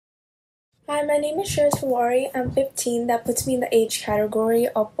Hi, my name is Fore. I'm 15. That puts me in the age category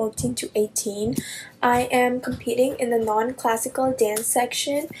of 14 to 18. I am competing in the non-classical dance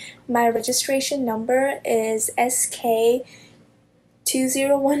section. My registration number is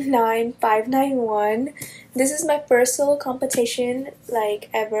SK2019591. This is my first solo competition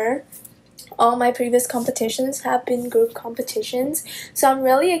ever. All my previous competitions have been group competitions, so I'm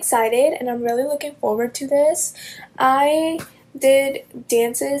really excited and I'm really looking forward to this. I did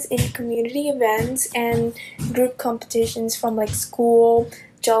dances in community events and group competitions from school,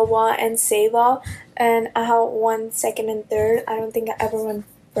 Jawa, and Seva, and I have won second and third. I don't think I ever won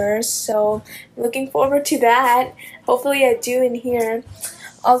first, so looking forward to that. Hopefully I do in here.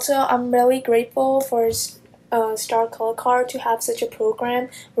 Also, I'm really grateful for StarKalakaar to have such a program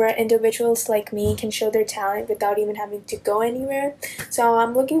where individuals like me can show their talent without even having to go anywhere. So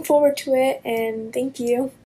I'm looking forward to it, and thank you.